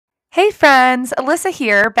Hey friends, Alyssa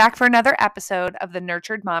here, back for another episode of the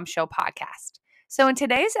Nurtured Mom Show podcast. So, in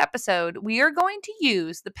today's episode, we are going to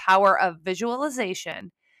use the power of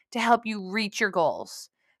visualization to help you reach your goals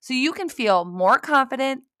so you can feel more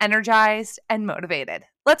confident, energized, and motivated.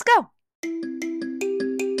 Let's go.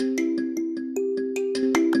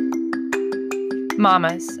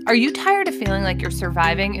 Mamas, are you tired of feeling like you're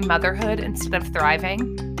surviving in motherhood instead of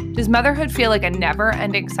thriving? Does motherhood feel like a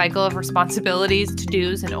never-ending cycle of responsibilities,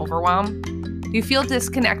 to-dos, and overwhelm? Do you feel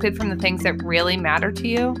disconnected from the things that really matter to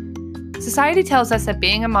you? Society tells us that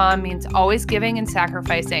being a mom means always giving and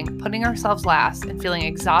sacrificing, putting ourselves last, and feeling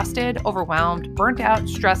exhausted, overwhelmed, burnt out,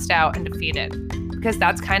 stressed out, and defeated. Because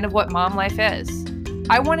that's kind of what mom life is.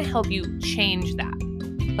 I want to help you change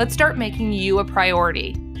that. Let's start making you a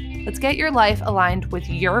priority. Let's get your life aligned with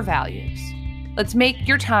your values. Let's make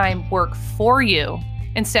your time work for you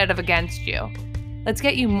instead of against you. Let's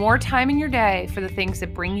get you more time in your day for the things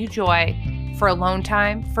that bring you joy, for alone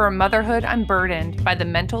time, for a motherhood unburdened by the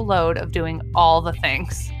mental load of doing all the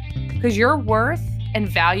things. Because your worth and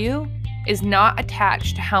value is not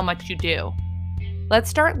attached to how much you do. Let's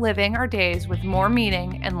start living our days with more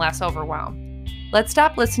meaning and less overwhelm. Let's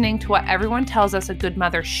stop listening to what everyone tells us a good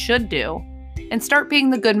mother should do and start being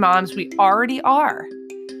the good moms we already are.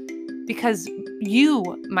 Because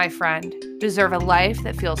you, my friend, deserve a life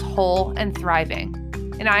that feels whole and thriving.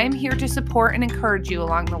 And I am here to support and encourage you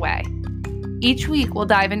along the way. Each week, we'll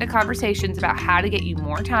dive into conversations about how to get you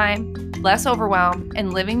more time, less overwhelm,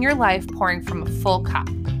 and living your life pouring from a full cup.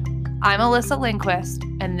 I'm Alyssa Lindquist,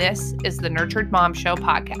 and this is the Nurtured Mom Show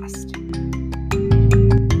podcast.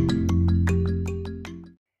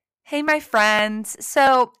 Hey, my friends.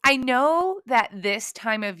 So I know that this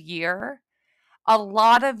time of year, a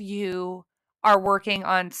lot of you are working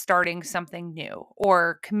on starting something new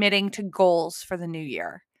or committing to goals for the new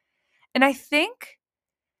year. And I think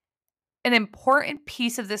an important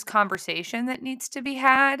piece of this conversation that needs to be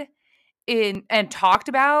had and talked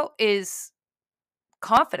about is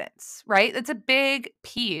confidence, right? That's a big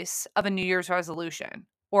piece of a New Year's resolution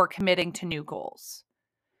or committing to new goals.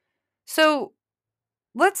 So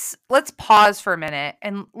let's pause for a minute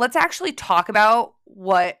and let's actually talk about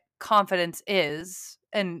what confidence is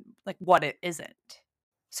and like what it isn't.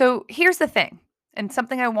 So here's the thing, and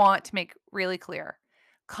something I want to make really clear.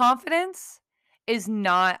 Confidence is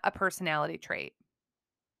not a personality trait.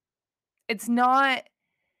 It's not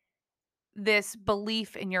this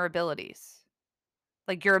belief in your abilities,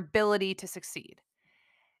 like your ability to succeed.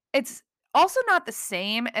 It's also not the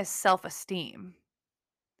same as self-esteem,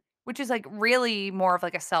 which is like really more of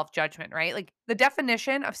like a self-judgment, right? Like the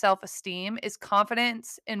definition of self-esteem is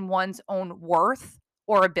confidence in one's own worth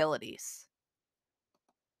or abilities.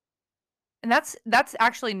 And that's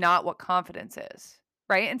actually not what confidence is,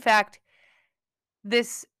 right? In fact,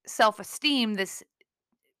 this self-esteem, this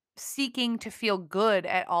seeking to feel good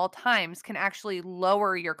at all times can actually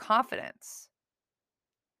lower your confidence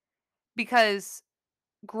because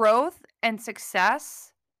growth and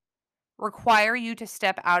success require you to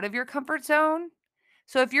step out of your comfort zone.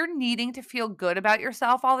 So if you're needing to feel good about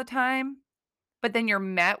yourself all the time, but then you're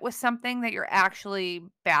met with something that you're actually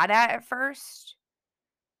bad at first,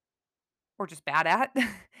 or just bad at,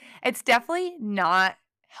 it's definitely not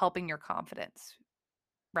helping your confidence,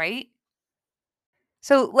 right?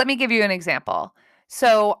 So let me give you an example.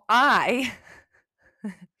 So I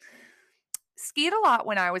skied a lot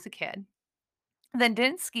when I was a kid, then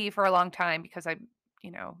didn't ski for a long time because you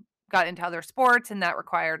know, got into other sports and that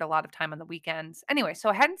required a lot of time on the weekends. Anyway, so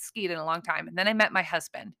I hadn't skied in a long time. And then I met my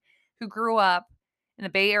husband who grew up in the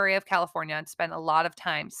Bay Area of California and spent a lot of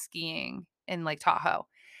time skiing in Lake Tahoe.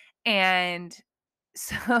 And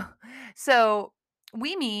so so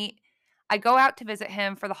we meet. I go out to visit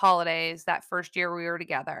him for the holidays that first year we were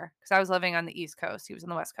together because I was living on the East Coast. He was on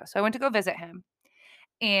the West Coast. So I went to go visit him.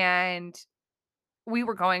 And we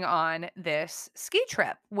were going on this ski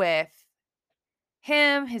trip with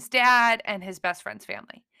him, his dad, and his best friend's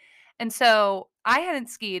family. And so I hadn't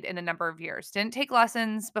skied in a number of years, didn't take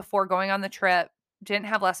lessons before going on the trip, didn't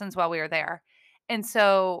have lessons while we were there. And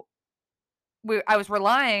so I was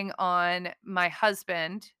relying on my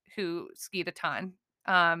husband, who skied a ton,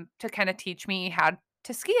 to kind of teach me how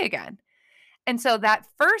to ski again. And so that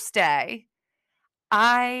first day,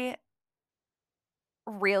 I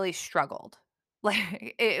really struggled.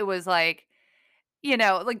 Like it was like,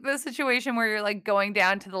 like the situation where you're like going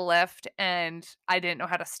down to the lift and I didn't know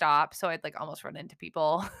how to stop. So I'd like almost run into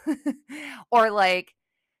people or like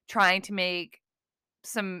trying to make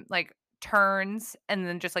some like turns and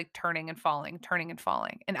then just like turning and falling, turning and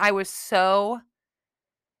falling. And I was so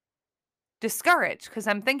discouraged because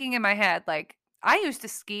I'm thinking in my head, like, I used to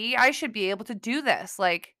ski. I should be able to do this.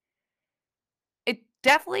 Like, it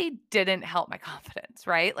definitely didn't help my confidence,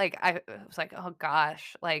 right? Like, I was like, "Oh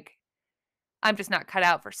gosh, like, I'm just not cut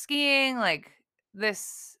out for skiing. Like,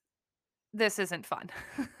 this this isn't fun."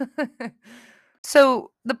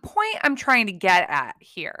 So, the point I'm trying to get at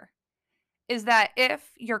here is that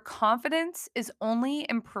if your confidence is only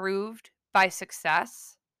improved by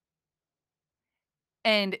success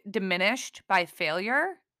and diminished by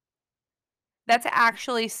failure, that's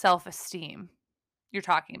actually self-esteem you're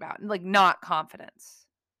talking about, like, not confidence.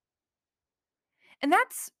 And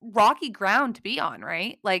that's rocky ground to be on,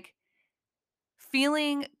 right? Like,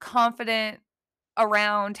 feeling confident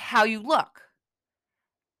around how you look,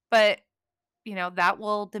 but, that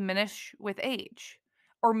will diminish with age.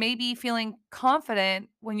 Or maybe feeling confident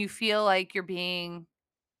when you feel like you're being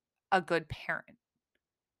a good parent,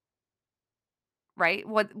 right?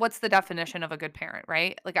 What's the definition of a good parent,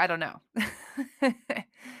 right? Like, I don't know.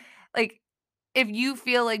 Like, if you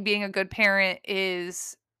feel like being a good parent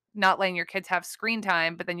is not letting your kids have screen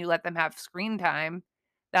time, but then you let them have screen time,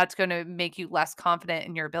 that's going to make you less confident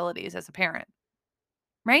in your abilities as a parent,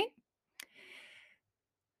 right?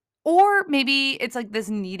 Or maybe it's like this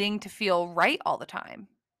needing to feel right all the time,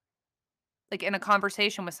 like in a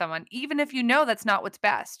conversation with someone, even if you know that's not what's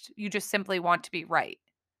best, you just simply want to be right.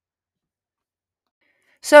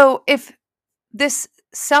 So if this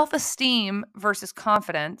self-esteem versus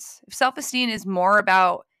confidence, if self-esteem is more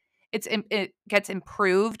about it gets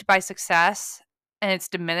improved by success and it's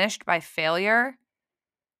diminished by failure,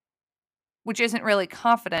 which isn't really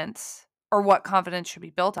confidence or what confidence should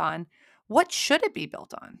be built on, what should it be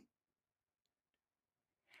built on?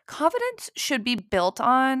 Confidence should be built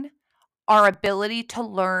on our ability to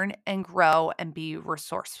learn and grow and be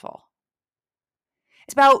resourceful.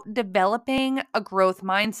 It's about developing a growth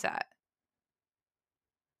mindset,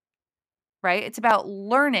 right? It's about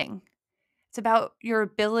learning. It's about your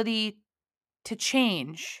ability to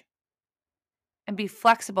change and be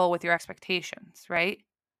flexible with your expectations, right?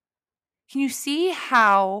 Can you see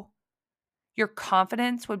how your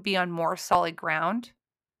confidence would be on more solid ground?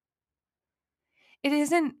 It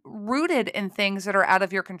isn't rooted in things that are out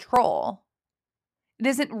of your control. It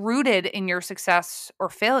isn't rooted in your success or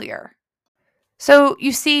failure. So,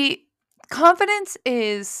 you see, confidence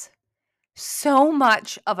is so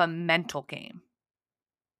much of a mental game,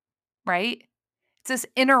 right? It's this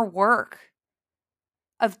inner work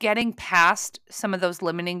of getting past some of those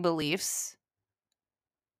limiting beliefs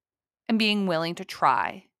and being willing to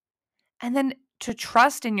try, and then to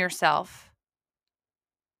trust in yourself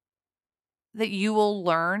that you will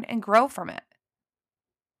learn and grow from it.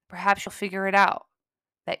 Perhaps you'll figure it out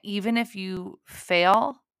that even if you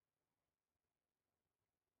fail,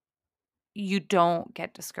 you don't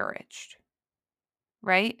get discouraged,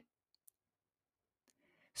 right?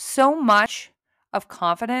 So much of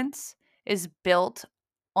confidence is built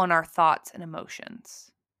on our thoughts and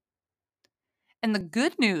emotions. And the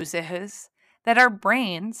good news is that our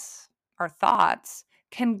brains, our thoughts,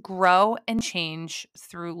 can grow and change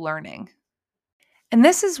through learning. And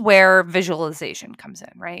this is where visualization comes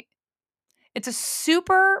in, right? It's a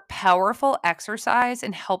super powerful exercise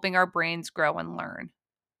in helping our brains grow and learn.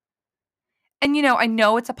 And, I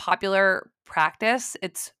know it's a popular practice,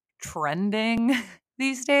 it's trending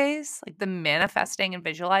these days, like the manifesting and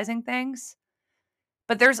visualizing things,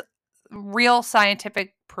 but there's real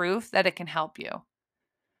scientific proof that it can help you.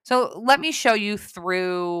 So, let me show you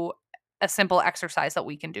through a simple exercise that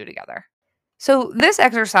we can do together. So, this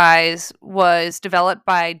exercise was developed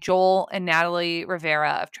by Joel and Natalie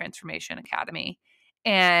Rivera of Transformation Academy.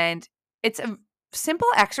 And it's a simple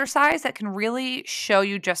exercise that can really show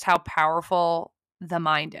you just how powerful the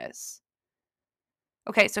mind is.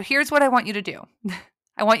 Okay, so here's what I want you to do.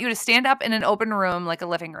 I want you to stand up in an open room like a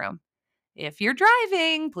living room. If you're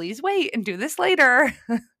driving, please wait and do this later.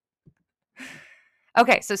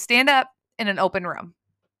 Okay, so stand up in an open room.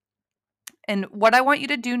 And what I want you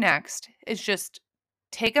to do next is just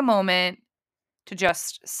take a moment to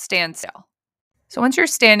just stand still. So once you're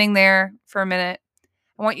standing there for a minute,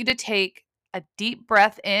 I want you to take a deep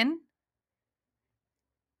breath in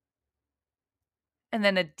and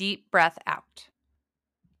then a deep breath out.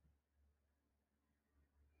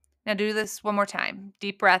 Now do this one more time.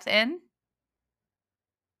 Deep breath in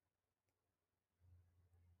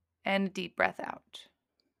and a deep breath out.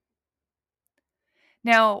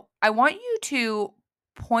 Now, I want you to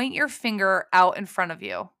point your finger out in front of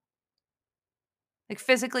you. Like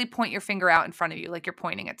physically point your finger out in front of you like you're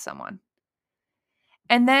pointing at someone.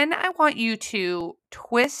 And then I want you to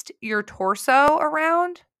twist your torso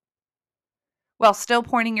around while still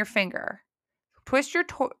pointing your finger. Twist your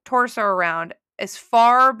torso around as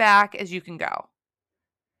far back as you can go.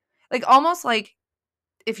 Like almost like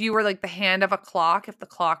if you were like the hand of a clock, if the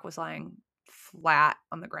clock was lying flat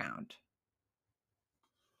on the ground.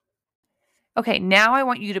 Okay, now I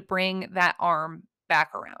want you to bring that arm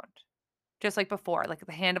back around. Just like before, like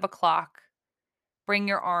the hand of a clock. Bring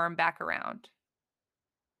your arm back around.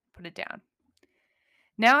 Put it down.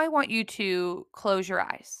 Now I want you to close your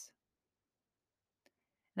eyes.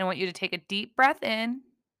 And I want you to take a deep breath in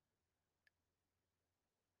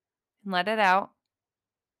and let it out.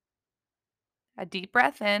 A deep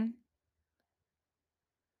breath in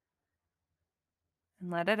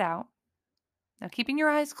and let it out. Now, keeping your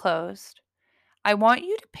eyes closed, I want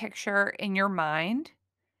you to picture in your mind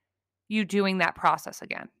you doing that process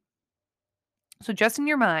again. So, just in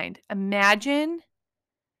your mind, imagine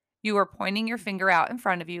you are pointing your finger out in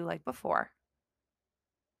front of you like before.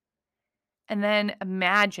 And then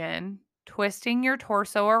imagine twisting your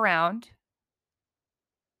torso around.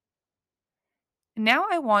 Now,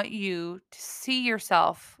 I want you to see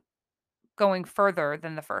yourself going further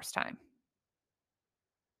than the first time.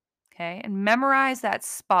 Okay. And memorize that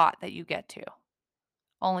spot that you get to,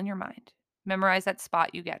 all in your mind. Memorize that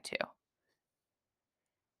spot you get to.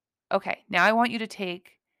 Okay. Now, I want you to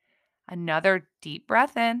take another deep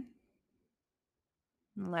breath in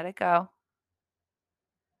and let it go.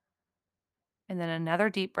 And then another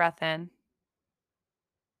deep breath in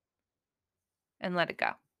and let it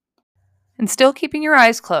go. And still keeping your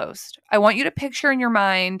eyes closed, I want you to picture in your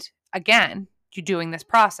mind, again, you doing this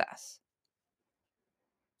process.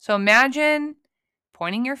 So imagine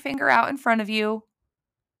pointing your finger out in front of you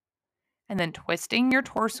and then twisting your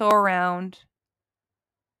torso around.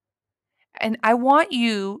 And I want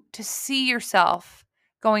you to see yourself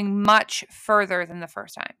going much further than the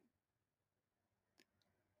first time.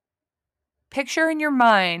 Picture in your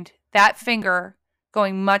mind that finger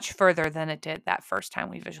going much further than it did that first time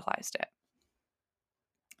we visualized it.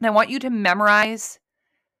 And I want you to memorize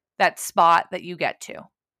that spot that you get to.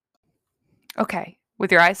 Okay,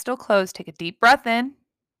 with your eyes still closed, take a deep breath in.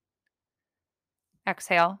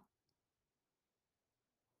 Exhale.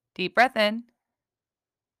 Deep breath in.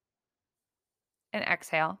 And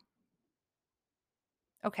exhale.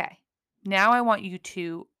 Okay, now I want you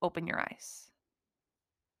to open your eyes.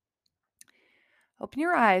 Open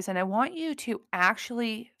your eyes, and I want you to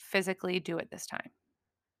actually physically do it this time.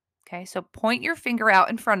 Okay, so point your finger out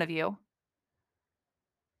in front of you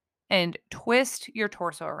and twist your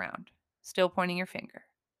torso around, still pointing your finger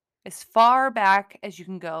as far back as you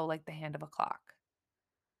can go, like the hand of a clock.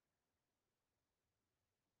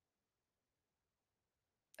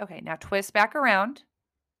 Okay, now twist back around.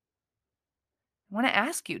 I want to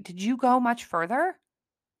ask you, did you go much further?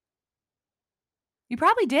 You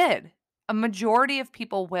probably did. A majority of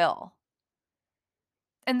people will.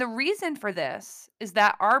 And the reason for this is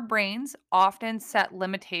that our brains often set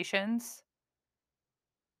limitations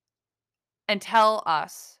and tell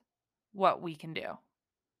us what we can do.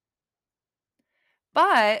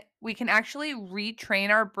 But we can actually retrain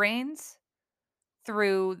our brains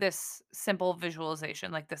through this simple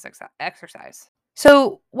visualization like this exercise.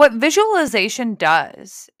 So, what visualization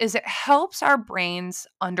does is it helps our brains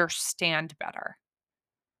understand better.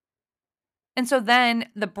 And so then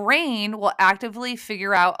the brain will actively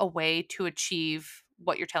figure out a way to achieve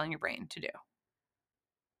what you're telling your brain to do.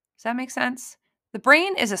 Does that make sense? The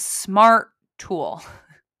brain is a smart tool.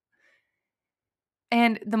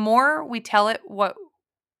 And the more we tell it what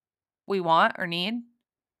we want or need,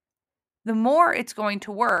 the more it's going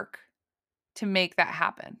to work to make that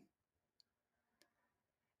happen.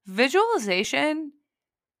 Visualization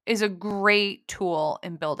is a great tool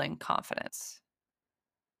in building confidence.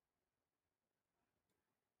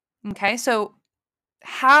 Okay, so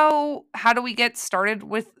how do we get started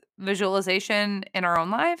with visualization in our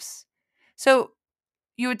own lives? So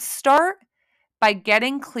you would start by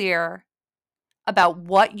getting clear about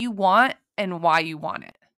what you want and why you want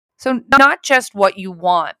it. So not just what you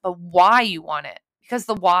want, but why you want it, because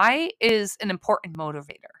the why is an important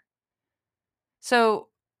motivator. So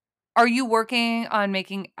are you working on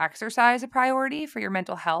making exercise a priority for your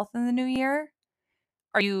mental health in the new year?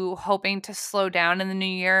 Are you hoping to slow down in the new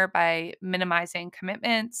year by minimizing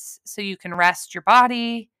commitments so you can rest your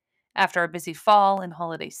body after a busy fall and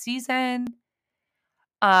holiday season?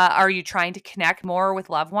 Are you trying to connect more with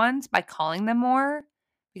loved ones by calling them more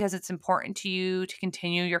because it's important to you to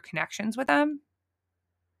continue your connections with them?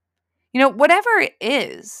 Whatever it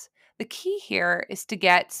is, the key here is to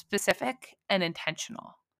get specific and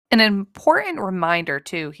intentional. An important reminder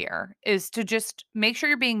too here is to just make sure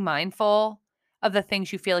you're being mindful of the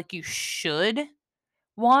things you feel like you should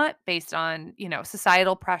want based on,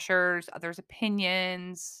 societal pressures, others'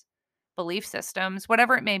 opinions, belief systems,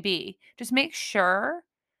 whatever it may be. Just make sure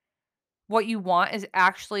what you want is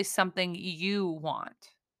actually something you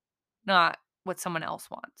want, not what someone else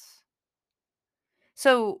wants.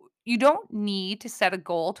 So, you don't need to set a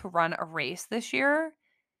goal to run a race this year.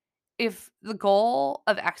 If the goal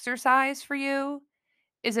of exercise for you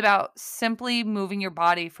is about simply moving your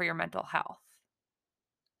body for your mental health,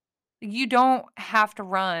 you don't have to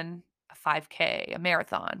run a 5K, a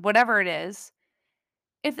marathon, whatever it is,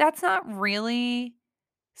 if that's not really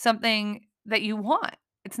something that you want.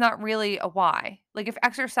 It's not really a why. Like, if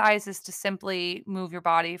exercise is to simply move your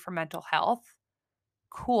body for mental health,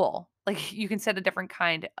 cool. Like, you can set a different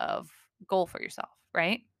kind of goal for yourself,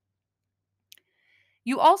 right?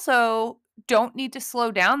 You also don't need to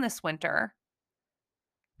slow down this winter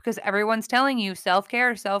because everyone's telling you self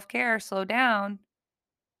care, slow down.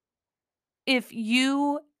 If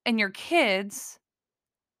you and your kids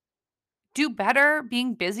do better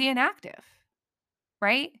being busy and active,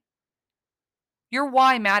 right? Your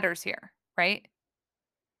why matters here, right?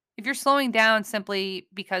 If you're slowing down simply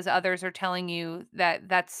because others are telling you that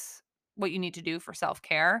that's what you need to do for self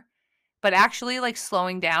care, but actually, like,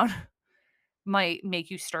 slowing down might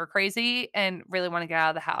make you stir crazy and really want to get out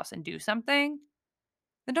of the house and do something,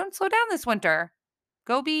 then don't slow down this winter.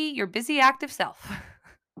 Go be your busy, active self.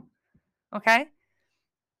 Okay.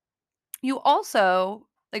 You also,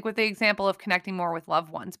 like with the example of connecting more with loved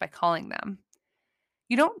ones by calling them,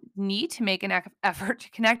 you don't need to make an effort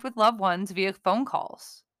to connect with loved ones via phone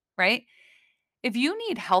calls, right? If you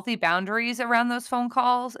need healthy boundaries around those phone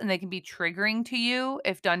calls and they can be triggering to you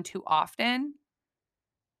if done too often,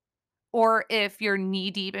 or if you're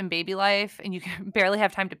knee deep in baby life and you can barely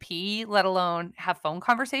have time to pee, let alone have phone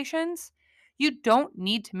conversations, you don't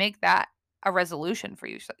need to make that a resolution for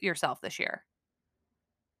yourself this year,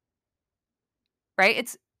 right?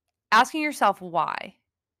 It's asking yourself why.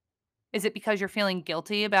 Is it because you're feeling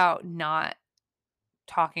guilty about not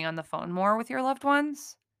talking on the phone more with your loved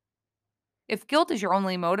ones? If guilt is your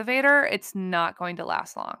only motivator, it's not going to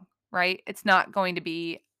last long, right? It's not going to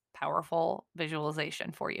be powerful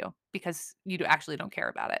visualization for you because actually don't care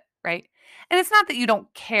about it, right? And it's not that you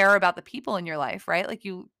don't care about the people in your life, right? Like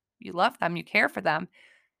you love them, you care for them,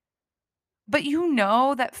 but you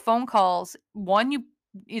know that phone calls, one, you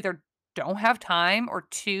either don't have time, or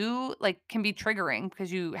two, like, can be triggering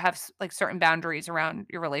because you have like certain boundaries around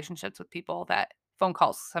your relationships with people that phone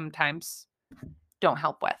calls sometimes don't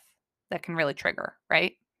help with, that can really trigger,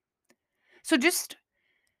 right? So just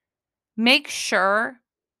make sure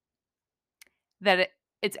that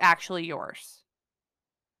it's actually yours,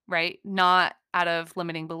 right? Not out of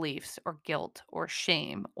limiting beliefs or guilt or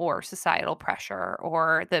shame or societal pressure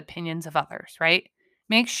or the opinions of others, right?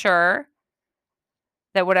 Make sure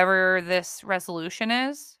that whatever this resolution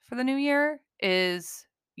is for the new year is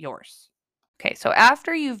yours. Okay, so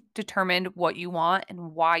after you've determined what you want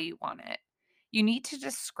and why you want it, you need to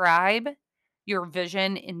describe your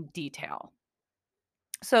vision in detail.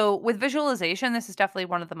 So, with visualization, this is definitely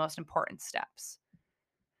one of the most important steps.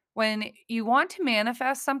 When you want to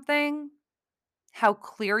manifest something, how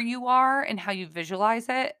clear you are and how you visualize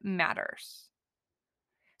it matters.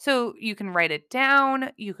 So, you can write it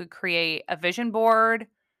down, you could create a vision board,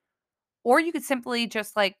 or you could simply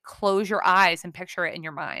just like close your eyes and picture it in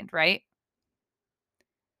your mind, right?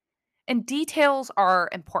 And details are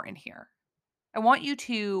important here. I want you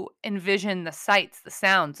to envision the sights, the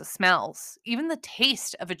sounds, the smells, even the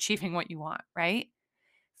taste of achieving what you want, right?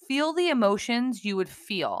 Feel the emotions you would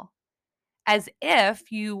feel as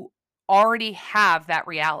if you already have that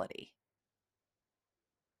reality.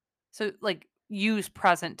 So, like, use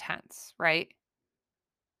present tense, right?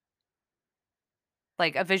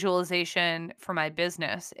 Like, a visualization for my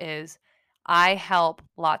business is I help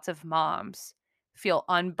lots of moms feel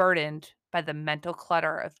unburdened by the mental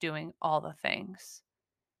clutter of doing all the things,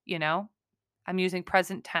 you know? I'm using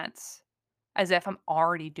present tense as if I'm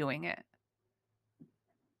already doing it.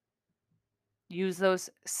 Use those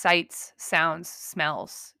sights, sounds,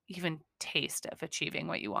 smells, even taste of achieving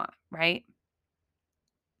what you want, right?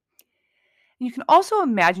 And you can also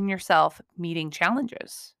imagine yourself meeting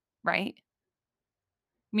challenges, right?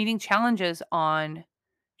 Meeting challenges on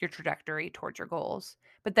your trajectory towards your goals,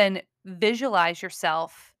 but then visualize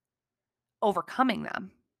yourself overcoming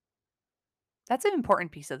them. That's an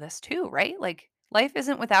important piece of this too, right? Like, life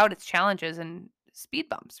isn't without its challenges and speed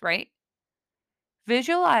bumps, right?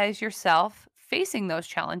 Visualize yourself facing those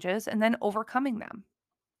challenges and then overcoming them.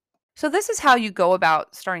 So, this is how you go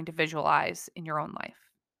about starting to visualize in your own life.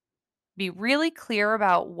 Be really clear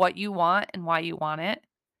about what you want and why you want it,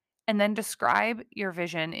 and then describe your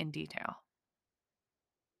vision in detail.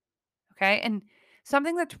 Okay. And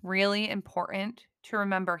something that's really important to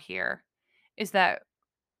remember here is that,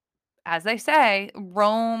 as they say,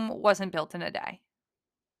 Rome wasn't built in a day.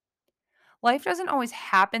 Life doesn't always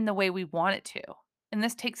happen the way we want it to, and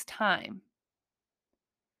this takes time.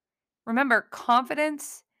 Remember,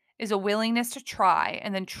 confidence is a willingness to try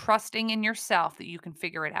and then trusting in yourself that you can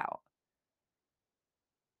figure it out.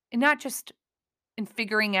 And not just in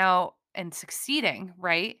figuring out and succeeding,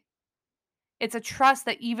 right? It's a trust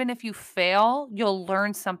that even if you fail, you'll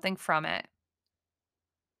learn something from it.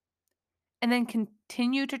 And then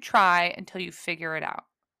continue to try until you figure it out,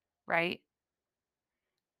 right?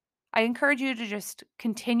 I encourage you to just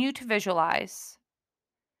continue to visualize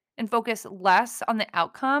and focus less on the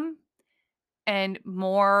outcome and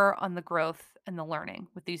more on the growth and the learning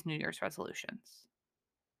with these New Year's resolutions.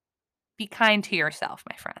 Be kind to yourself,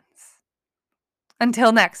 my friends.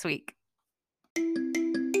 Until next week.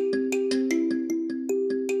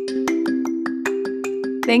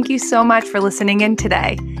 Thank you so much for listening in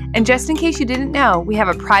today. And just in case you didn't know, we have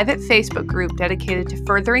a private Facebook group dedicated to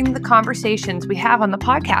furthering the conversations we have on the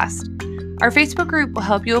podcast. Our Facebook group will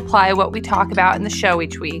help you apply what we talk about in the show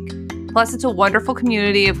each week. Plus, it's a wonderful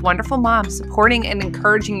community of wonderful moms supporting and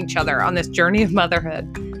encouraging each other on this journey of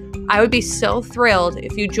motherhood. I would be so thrilled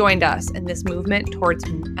if you joined us in this movement towards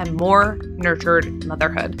a more nurtured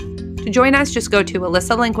motherhood. To join us, just go to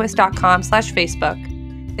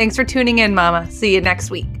alyssalinguist.com/Facebook. Thanks for tuning in, Mama. See you next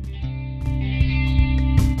week.